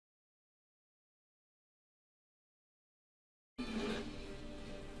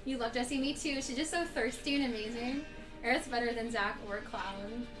You love Jessie? Me too. She's just so thirsty and amazing. Aerith's better than Zach or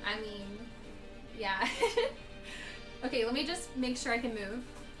Cloud. I mean, yeah. Okay, let me just make sure I can move.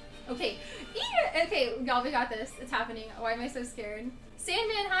 Okay. Okay, y'all, we got this. It's happening. Why am I so scared?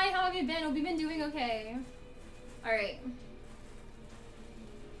 Sandman, hi, how have you been? Hope you've been doing okay. Alright.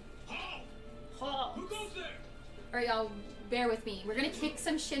 Who goes there? Alright, y'all, bear with me. We're gonna kick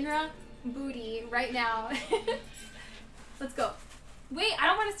some Shinra booty right now. Let's go. Wait, I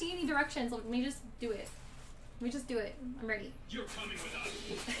don't want to see any directions. Let me just do it. Let me just do it. I'm ready. You're coming with us.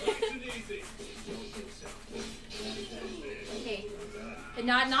 Nice and easy. Okay.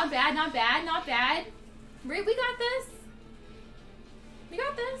 Not bad, not bad, not bad. We got this. We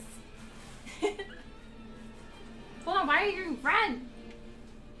got this. Hold on, why are you run?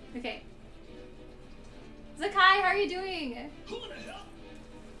 Okay. Zakai, how are you doing?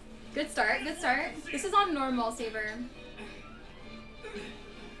 Good start, good start. This is on normal, Saber.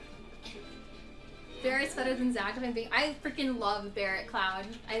 Barrett's better than Zach. I freaking love Barrett, Cloud.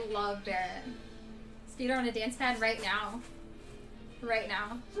 I love Barrett. Speeder on a dance pad right now. Right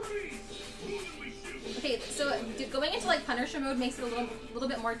now. Okay, so going into like Punisher mode makes it a little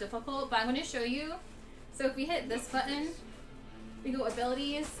bit more difficult, but I'm going to show you. So if we hit this button, we go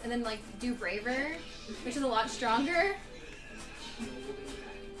abilities and then like do Braver, which is a lot stronger.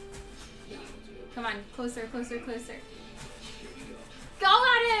 Come on, closer, closer, closer. Go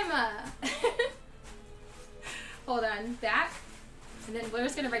at him! Hold on, back, and then we're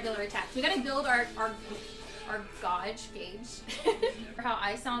just gonna regular attack. We gotta build our gauge. For how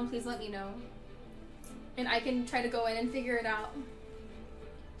I sound, please let me know. And I can try to go in and figure it out.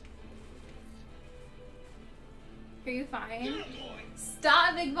 Are you fine?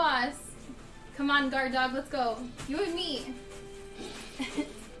 Stop, Big Boss! Come on, guard dog, let's go. You and me.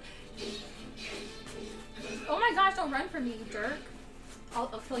 Oh my gosh, don't run from me, you jerk. I'll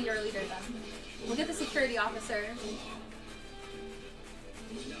kill your leader then. We'll get the security officer.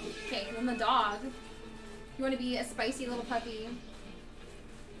 Okay, and then the dog. You want to be a spicy little puppy.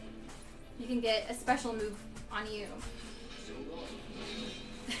 You can get a special move on you.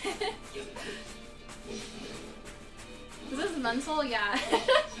 This is mental, yeah.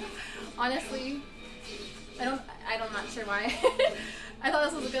 Honestly, I'm not sure why. I thought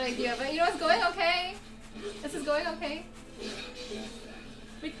this was a good idea, but you know, it's going okay. This is going okay.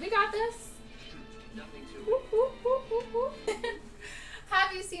 We got this.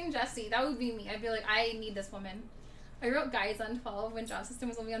 Have you seen Jessie? That would be me. I'd be like, I need this woman. I wrote guides on 12 when Job System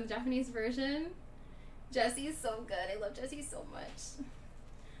was only on the Japanese version. Jessie's so good. I love Jessie so much.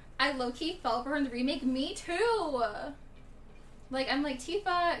 I low-key fell for her in the remake. Me too. Like, I'm like, Tifa,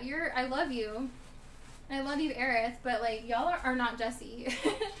 I love you. I love you, Aerith, but like, y'all are not Jessie.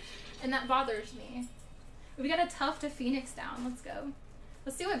 And that bothers me. We got a tough to Phoenix down. Let's go.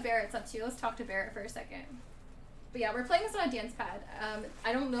 Let's see what Barrett's up to. Let's talk to Barrett for a second. But yeah, we're playing this on a dance pad.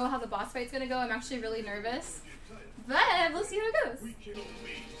 I don't know how the boss fight's gonna go. I'm actually really nervous. But we'll see how it goes.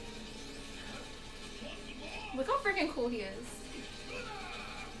 Look how freaking cool he is.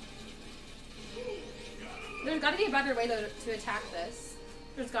 There's gotta be a better way though to attack this.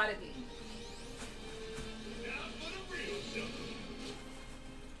 There's gotta be.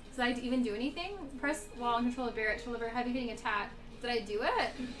 Did I even do anything? Press wall and control of Barrett to deliver heavy hitting attack. Did I do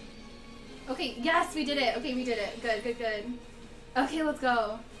it? Okay, yes, we did it. Okay, we did it. Good, good, good. Okay, let's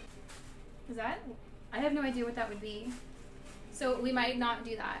go. Is that? I have no idea what that would be. So we might not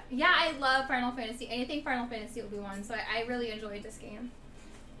do that. Yeah, I love Final Fantasy. Anything Final Fantasy will be one. So I really enjoyed this game.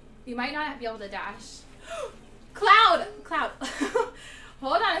 You might not be able to dash. Cloud! Cloud!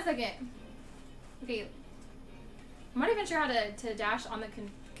 Hold on a second. Okay. I'm not even sure how to dash on the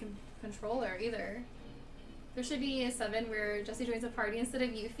controller either. There should be a 7 where Jessie joins a party instead of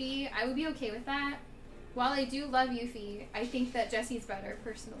Yuffie. I would be okay with that. While I do love Yuffie, I think that Jessie's better,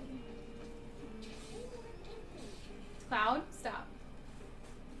 personally. Cloud, stop.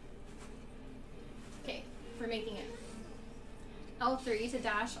 Okay, we're making it. L3 to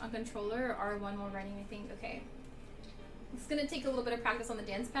dash on controller or R1 while running, I think. Okay. It's gonna take a little bit of practice on the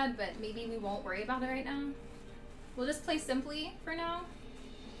dance pad, but maybe we won't worry about it right now. We'll just play simply for now.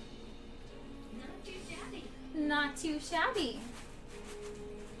 Not too shabby. Not too shabby.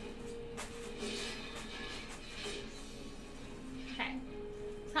 Okay.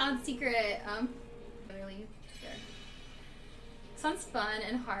 Cloud secret. Really there. Sounds fun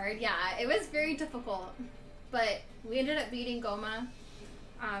and hard. Yeah, it was very difficult, but we ended up beating Goma,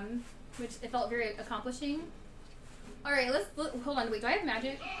 which it felt very accomplishing. All right, let's hold on. Wait, do I have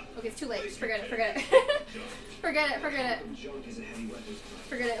magic? Okay, it's too late. Just forget it. Forget it. Forget it. Forget it.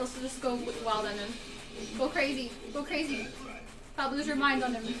 Forget it. Let's just go wild on him. Go crazy. Go crazy. Cloud, lose your mind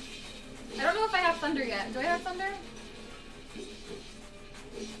on him. I don't know if I have thunder yet. Do I have thunder?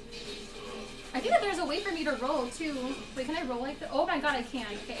 I think that there's a way for me to roll too. Wait, can I roll like that? Oh my god, I can.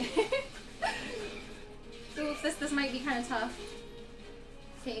 Okay. Oof, this might be kind of tough.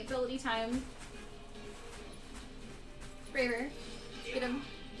 Okay, ability time. Braver. Get him.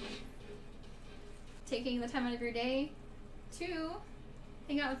 Taking the time out of your day to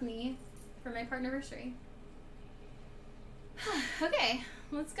hang out with me for my partnerversary. Okay,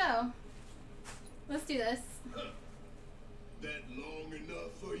 let's go. Let's do this. That long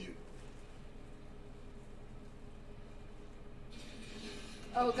enough for you?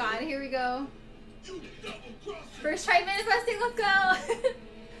 Oh god, here we go. You double-crossing. First try manifesting, let's go!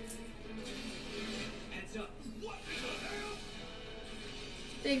 Heads up. What the hell?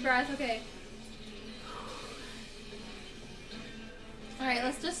 Big breath, okay. Alright,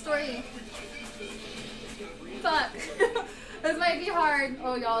 let's just story. Fuck. This might be hard.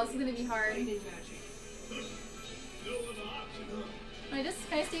 Oh y'all, this is gonna be hard. Can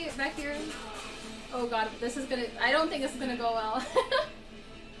I stay back here? Oh god, this is gonna, I don't think this is gonna go well.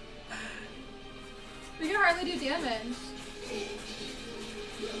 We can hardly do damage.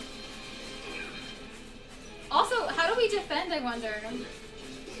 Also, how do we defend, I wonder? I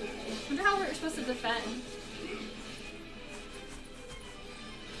wonder how we're supposed to defend.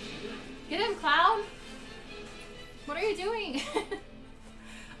 Get him, Cloud! What are you doing?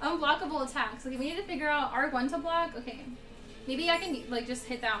 Unblockable attacks. Okay, we need to figure out R1 to block. Okay. Maybe I can like just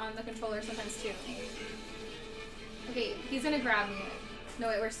hit that on the controller sometimes too. Okay, he's gonna grab me. No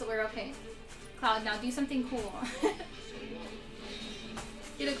wait, we're okay. Cloud, now do something cool.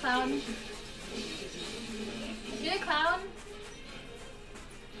 Get it, Cloud. Get it, Cloud.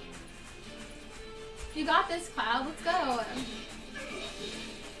 You got this, Cloud. Let's go.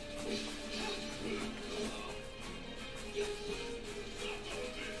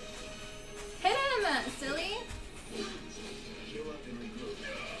 Hit him, silly.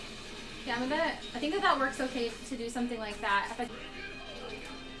 Yeah, I'm gonna. I think that works okay to do something like that.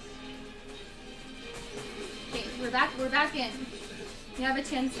 Okay, we're back in. You have a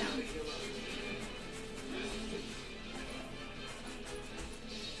chance now.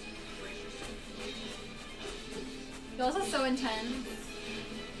 This is so intense.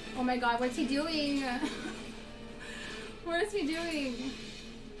 Oh my god, what's he doing? What is he doing?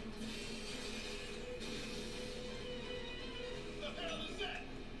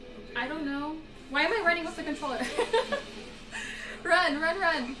 I don't know. Why am I running with the controller? Run, run,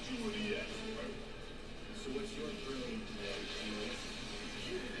 run.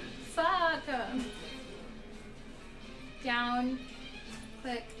 Fuck. Down.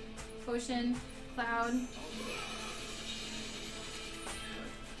 Click. Potion. Cloud.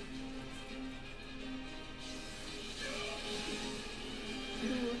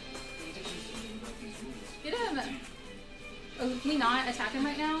 Ooh. Get him. Oh, can we not attack him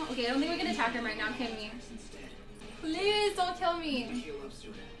right now? Okay, I don't think we can attack him right now, can we? Please don't kill me.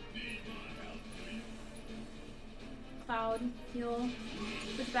 Cloud, heal.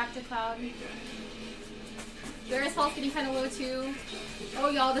 Switch back to Cloud. There's health getting kind of low too. Oh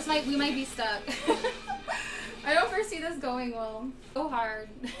y'all, we might be stuck. I don't foresee this going well. So hard.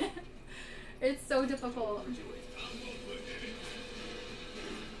 It's so difficult.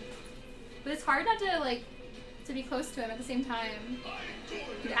 But it's hard not to like to be close to him at the same time.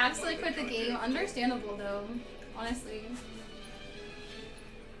 You'd absolutely quit the game. Understandable though, honestly.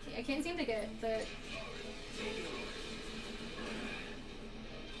 Okay, I can't seem to get the.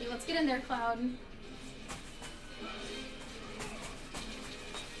 Okay, let's get in there, Cloud.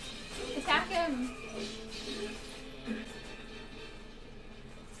 Attack him!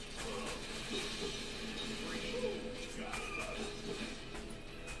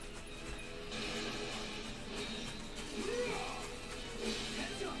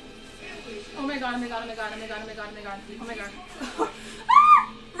 Oh my god, oh my god, oh my god, oh my god, oh my god, oh my god, oh my god.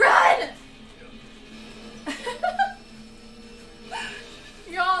 Ah! Run!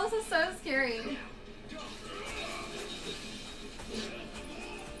 Y'all, this is so scary.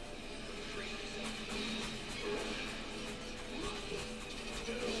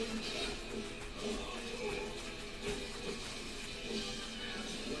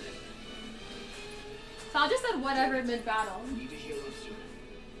 So I just said whatever mid-battle.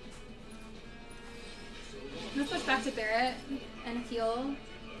 Let's switch back to Barrett and heal.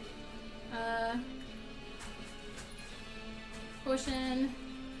 Potion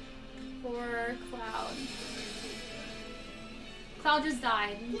for Cloud. Cloud just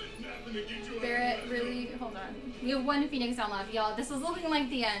died. Barrett, really? Hold on. We have one Phoenix down left. Y'all, this is looking like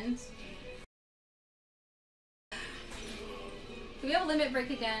the end. Do we have a limit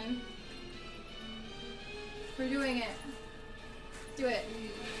break again? We're doing it. Do it.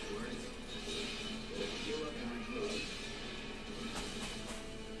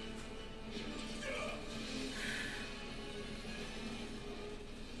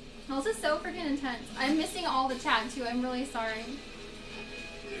 Oh, this is so freaking intense. I'm missing all the chat too. I'm really sorry.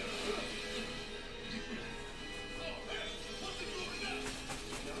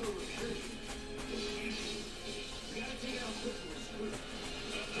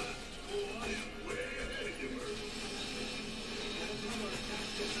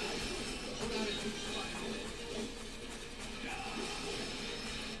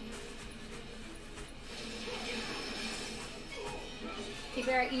 Okay,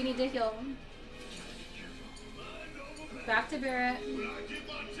 Barrett, you need to heal. Back to Barrett.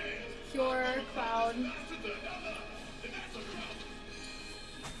 Cure, Cloud.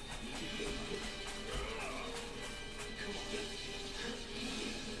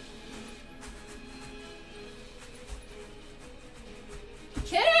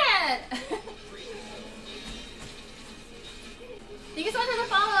 Get it! Thank you so much for the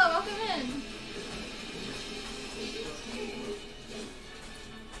follow. Welcome in.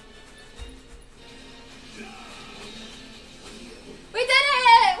 We did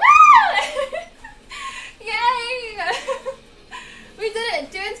it! Woo! Yay! We did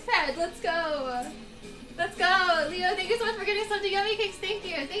it! Dude's fed. Let's go. Let's go. Leo, thank you so much for getting some yummy cakes. Thank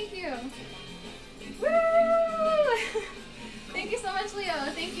you. Thank you. Woo! Thank you so much, Leo.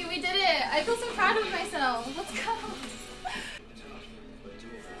 Thank you. We did it. I feel so proud of myself. Let's go.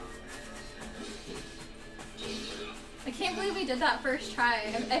 I can't believe we did that first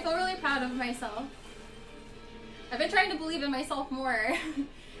try. I feel really proud of myself. I've been trying to believe in myself more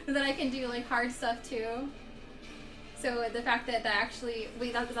that I can do like hard stuff too. So the fact that actually,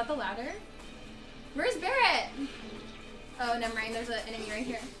 wait, is that the ladder? Where's Barrett? Oh, never mind. There's an enemy right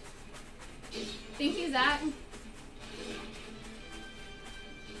here. Thank you, Zach.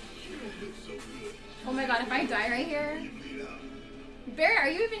 Oh my god, if I die right here. Barrett, are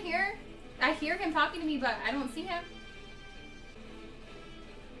you even here? I hear him talking to me, but I don't see him.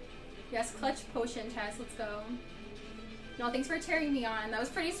 Yes, clutch potion test. Let's go. No, thanks for cheering me on. That was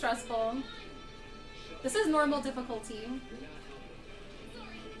pretty stressful. This is normal difficulty.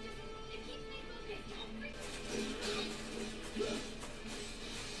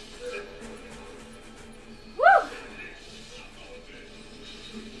 Woo!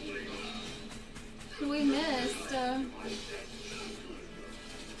 We missed.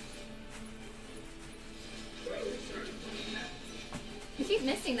 You keep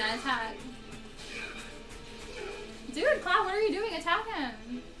missing that attack. Dude, Cloud, what are you doing? Attack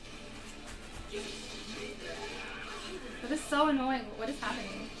him. That is so annoying. What is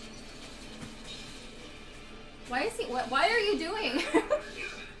happening? Why is he? Why are you doing?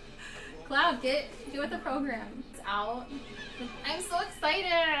 Cloud, get with the program. It's out. I'm so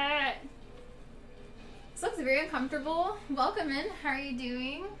excited. This looks very uncomfortable. Welcome in. How are you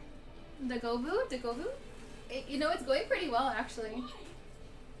doing? Dagobu? You know, it's going pretty well actually.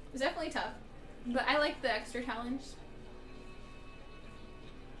 It's definitely tough, but I like the extra challenge.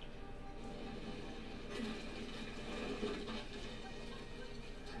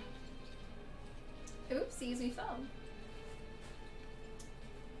 Oopsies, we fell.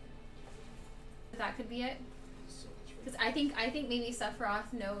 That could be it. Because I think maybe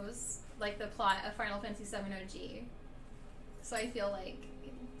Sephiroth knows like the plot of Final Fantasy VII OG, so I feel like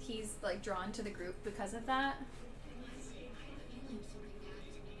he's like drawn to the group because of that.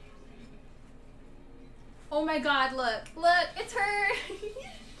 Oh my god, look, it's her!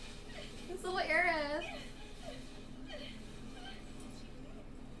 It's little Aerith.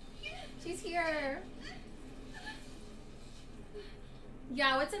 She's here.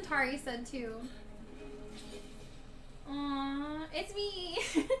 Yeah, what Centauri said too. Aww, it's me!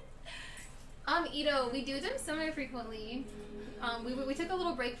 Ito, we do them semi-frequently. We took a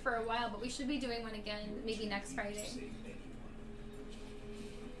little break for a while, but we should be doing one again, maybe next Friday.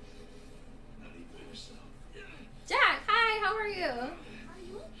 Jack, hi, how are you?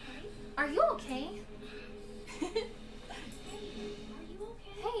 Are you okay?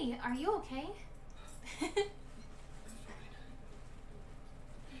 Hey, are you okay?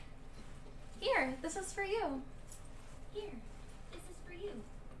 Here, this is for you. Here, this is for you.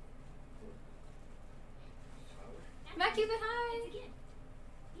 Matt Cupid, hi! It's a gift.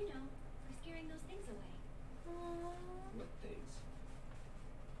 You know, for scaring those things away. Aww. What things?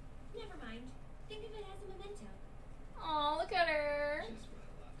 Never mind. Think of it as a memento. Aw, look at her. Just my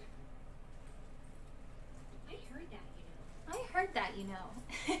luck. I heard that, you know. I heard that, you know.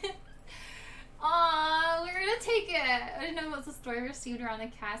 Aw, we're gonna take it. I didn't know what's the story received around the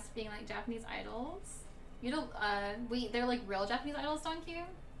cast being like Japanese idols. You know, wait, they're like real Japanese idols, don't you?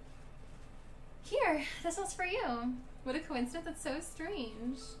 Here, this was for you. What a coincidence, that's so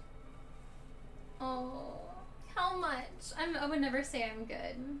strange. Oh, how much? I would never say I'm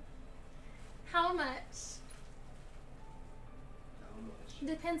good. How much?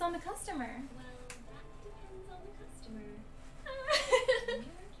 Depends on the customer. Well, that depends on the customer.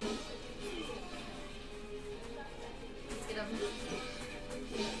 Let's get him.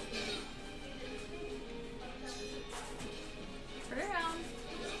 Turn around.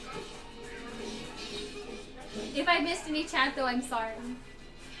 If I missed any chat though, I'm sorry.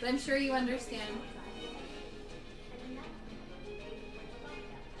 But I'm sure you understand.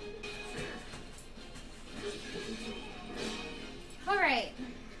 Alright.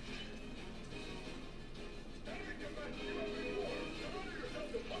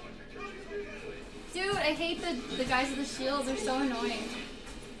 Dude, I hate the guys with the shields. They're so annoying.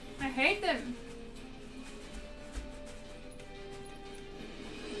 I hate them.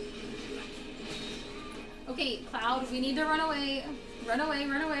 Okay, Cloud, we need to run away. Run away,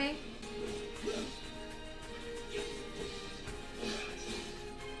 run away.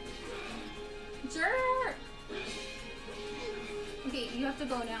 Jerk! Okay, you have to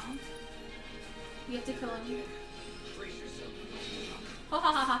go now. You have to kill him. Ha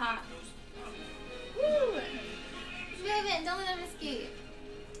ha ha ha ha. Woo! Move it, don't let him escape.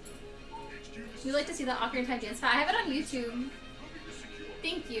 You like to see that Ocarina of Time dance? I have it on YouTube.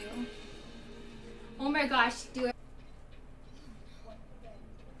 Thank you. Oh my gosh, do it.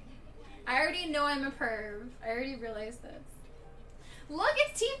 I already know I'm a perv. I already realized this. Look,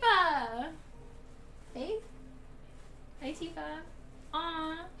 it's Tifa! Hey? Hi, Tifa.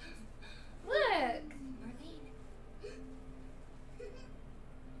 Aww. Look!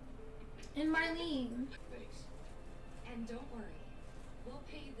 And Marlene. Thanks. And don't worry, we'll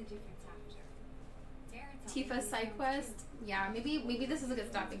pay you the difference after. Tifa's side quest? Yeah, maybe this is a good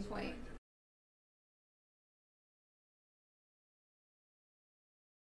stopping point.